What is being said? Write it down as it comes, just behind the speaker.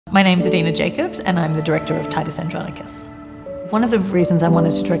My name's Adena Jacobs and I'm the director of TITUS Andronicus. One of the reasons I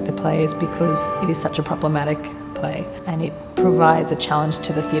wanted to direct the play is because it is such a problematic play and it provides a challenge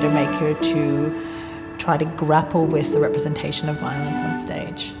to the theatre maker to try to grapple with the representation of violence on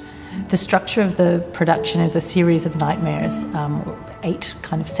stage. The structure of the production is a series of nightmares, 8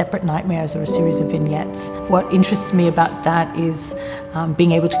 kind of separate nightmares or a series of vignettes. What interests me about that is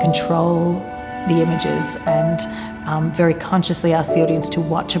being able to control the images and very consciously ask the audience to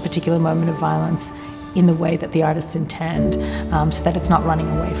watch a particular moment of violence in the way that the artists intend, so that it's not running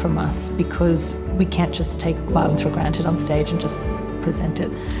away from us, because we can't just take violence for granted on stage and just present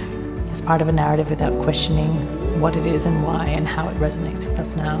it as part of a narrative without questioning what it is and why and how it resonates with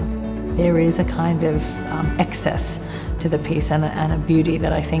us now. There is a kind of excess to the piece and a beauty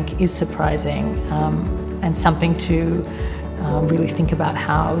that I think is surprising, and something to really think about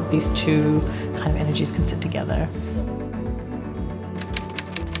how these two kind of energies can sit together.